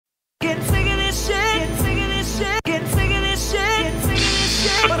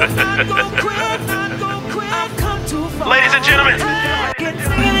Ladies and gentlemen,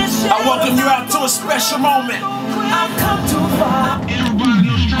 I welcome you out to a special moment.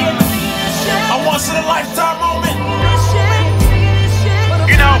 A once in a lifetime moment.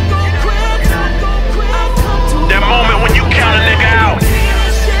 you know, that moment when you count a nigga out.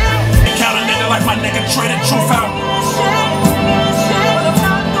 You count a nigga like my nigga Trae the Truth out.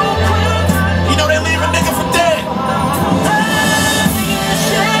 You know they leave a nigga for dead.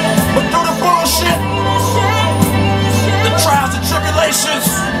 But through the bullshit, the trials and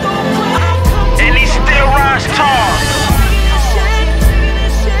tribulations, And he still rise tall.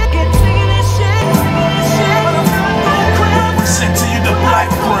 we sent to you the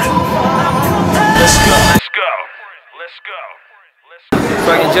Blackprint. Let's go. Let's go. Let's go.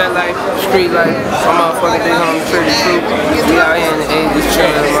 Fucking jet life, street life, my motherfucking big homie Trae the Truth. We out here in the 80s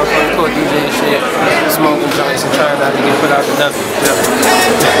chilling, motherfucking court DJ and shit, smoking joints and trying not to get put out the duffy.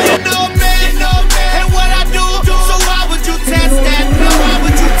 You know me, and what I do, so why would you test that? No, why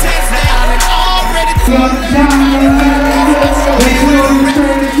would you test that? I'm already trying to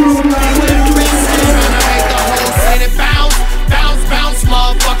make the whole city bounce, bounce, bounce,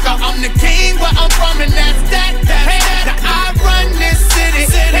 motherfucker. I'm the king where I'm from, and that's that. Now I run this city,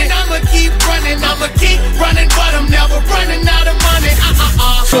 and I'ma keep running, but I'm never running out of money.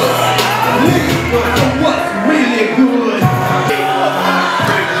 What's really good?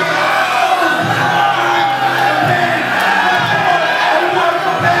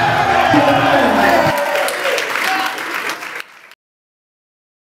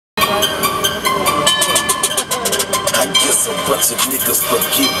 A bunch of niggas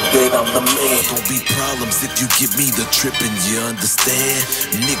forget that I'm the man. Don't be problems if you give me the trippin', you understand?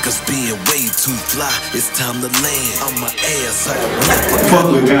 Niggas being way too fly, it's time to land. On my ass, I fuck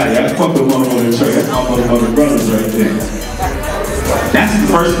with Gotti, I fuck with motherfucking Trae. That's my motherfucking brothers right there. That's the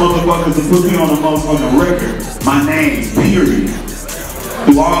first motherfucker to put me on the motherfucking record. My name, period.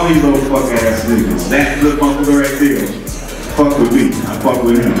 Through all these little fuck ass niggas. That little motherfucker right there. Fuck with me, I fuck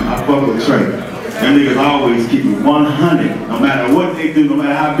with him, I fuck with Trae. Them niggas always keep it 100. No matter what they do, no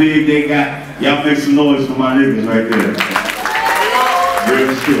matter how big they got, y'all make some noise for my niggas right there.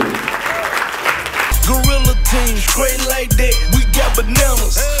 Real shit. Gorilla team, straight like that, we got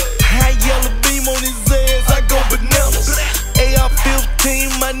bananas. High yellow beam on his ass, I go bananas.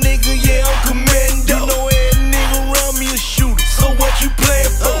 AR-15, my nigga, yeah, I'm commando. You know every nigga around me a shooter, so what you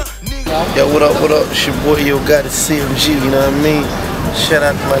playing for? Yo, what up, it's your boy, yo, Gotti CMG, you know what I mean? Shout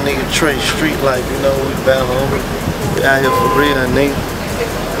out to my nigga Trae, street life, you know, we battle over. We out here for real, nigga.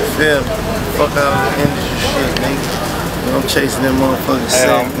 You feel me? Fuck all the industry shit, nigga. You know, I'm chasing them motherfucking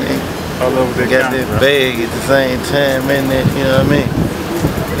sack, nigga. We got that bag at the same time, man, that, you know what I mean?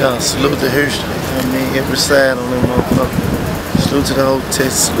 Yo, salute to Houston, you know what I mean? Every side on them motherfuckers. Salute to the whole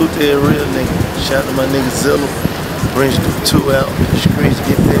Texas, salute to every real nigga. Shout out to my nigga Zilla. Brings the 2 out, the streets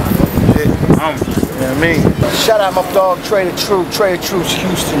get that fucking shit. You know what I mean? Shout out my dog Trae the Truth,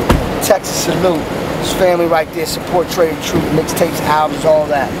 Houston, Texas, salute. His family right there, support Trae the Truth, mixtapes, albums, all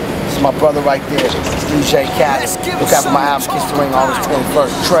that. This is my brother right there, DJ Khaled. Look out for my album, Kiss the Ring, August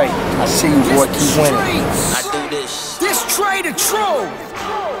 21st. Trae, I see you, boy, keep winning. I do this. This Trae the Truth.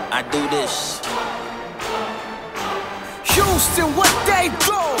 I do this. Houston, what they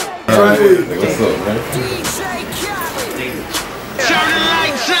do? Hey, what's up, man? DJ Khaled. Turn the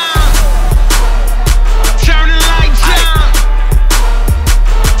lights on. Turn the lights on.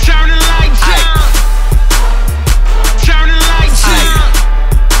 Turn the lights on. Turn the lights on.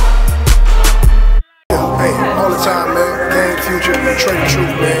 Hey, all the time, man. Game Future, Trae the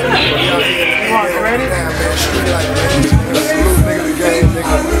Truth, man. We out here in the man. Street life, man. Salute, nigga, the game,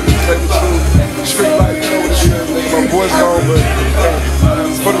 nigga. Trae the Truth. Street life, you know what it is, nigga. My boy's gone, but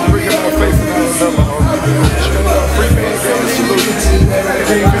hey, put a brick in my face and I remember, homie. Straight up, free man, game, salute.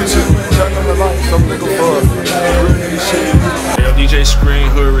 Game Future, turn on the lights, some nigga for Yo, DJ Screen,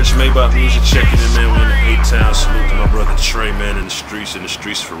 Hood Rich, Maybach Music, checking in, man. We in the 8-Town. Salute to my brother Trae, man, in the streets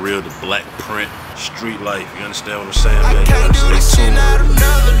for real. The Blackprint, street life. You understand what I'm saying, man? You gotta stay tuned.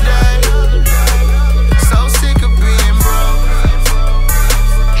 Another day. So sick of being broke.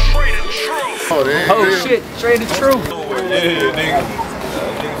 Oh shit, Trae the Truth. Yeah, nigga.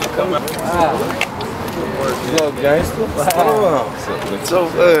 Come on. What's up, gangster? What's up,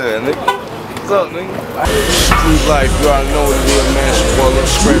 nigga? What's up, nigga? Street life, you already know what it is, man. Spoiler,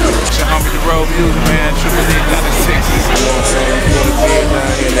 Scrappy. It's your homie Durrough music, man. Triple D down in Texas. You know what I'm saying? You feel the kid down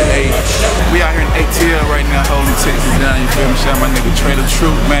here in the Hey, we out here in ATL right now, holding Texas down, you feel me? Shout out my nigga Trae the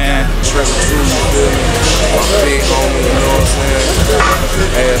Truth, man. Trae the Truth, you feel me? Big homie, you know what I'm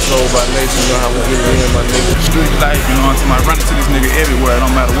saying? Asshole by nature, you know how we get it in, my nigga. Street life, you know what I'm saying? I run into this nigga everywhere, no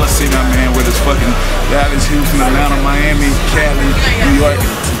matter what city I'm in, whether it's fucking Dallas, Houston, Atlanta, Miami, Cali, New York.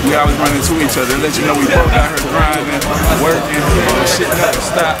 We always run into each other. Let you know we both out here grinding, working, shit never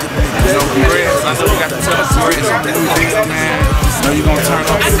stop. You know, congrats. I know we got to tell us stories on the new deal, man. You know you gonna turn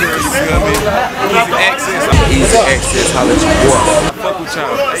up the girl, you feel me? Easy access. Easy access, holla at your boy. Fuck with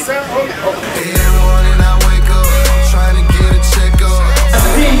y'all. Every morning I wake up, I'm trying to get a check up. I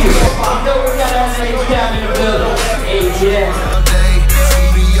see you. I know we got our names down in the building. ATS. All day,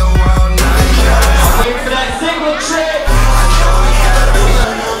 studio all night. Wait for that single trick.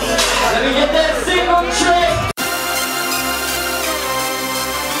 Let me get that single trick.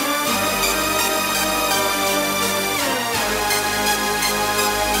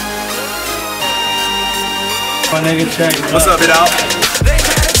 My nigga Trae. What's up, dog? They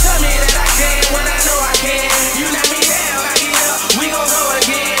try to tell me that I can't when I know I can. You let me down, I get up, we gon' go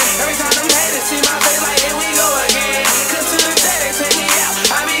again. Every time them haters see my face like here we go again. Cause to the day they take me out,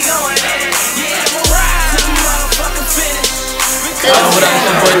 I be going in. Yeah, I'ma ride till the motherfucking finish. What up,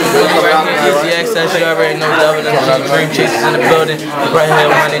 it's your boy Easy access, you already know. Double and Dream Chasers in the building. Right here,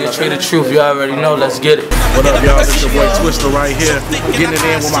 my nigga Trae the Truth, you already know. Let's get it. What up, y'all? It's your boy Twister right here. Getting it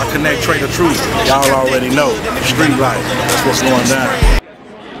in with my connect Trae the Truth. Y'all already know. Street life. That's what's going down.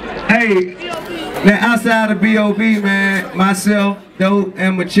 Hey, now outside of B.O.B, man, myself, Dope,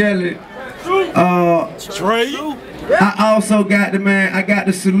 and Michelli, Trae. I also got I got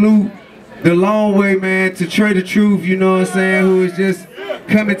to salute the long way, man, to Trae the Truth, you know what I'm saying, who is just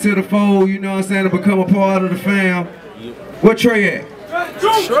coming to the fold, you know what I'm saying, to become a part of the fam. Where Trae at?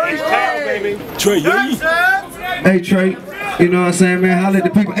 Trae, yeah. Hey, Trae, you know what I'm saying, man, holla at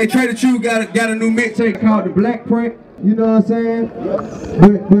the people. Hey, Trae the Truth got a new mixtape called the Blackprint, you know what I'm saying?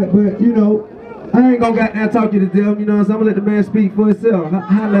 But you know, I ain't gonna goddamn talk you to death, you know what I'm saying? I'm gonna let the man speak for himself.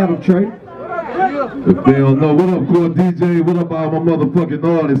 Holla at him, Trae. If they don't know, what up, Core DJ? What up, all my motherfucking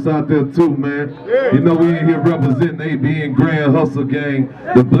artists out there too, man? You know we in here representing A.B. and Grand Hustle Gang,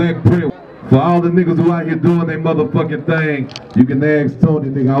 the Blackprint. For all the niggas who out here doing their motherfucking thing, you can ask Tony,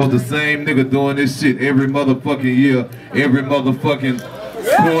 nigga. I was the same nigga doing this shit every motherfucking year, every motherfucking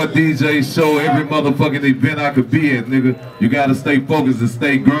Core DJ show, every motherfucking event I could be at, nigga. You gotta stay focused and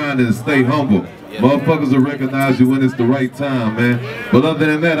stay grinding and stay humble. Motherfuckers will recognize you when it's the right time, man. But other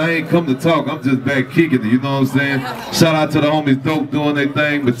than that, I ain't come to talk. I'm just back kicking it, you know what I'm saying? Shout out to the homies Dope doing their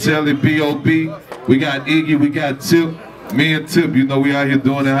thing, Michelli, B.O.B. We got Iggy, we got Tip. Me and Tip, you know, we out here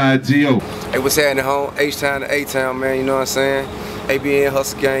doing it high G.O. Hey, what's happening, home? H-Town to A-Town, man, you know what I'm saying? A.B. and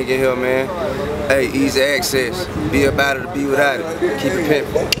Hustle Gang in here, man. Hey, easy access. Be about it or be without it. Keep it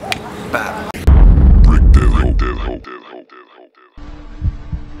pimping. Bye.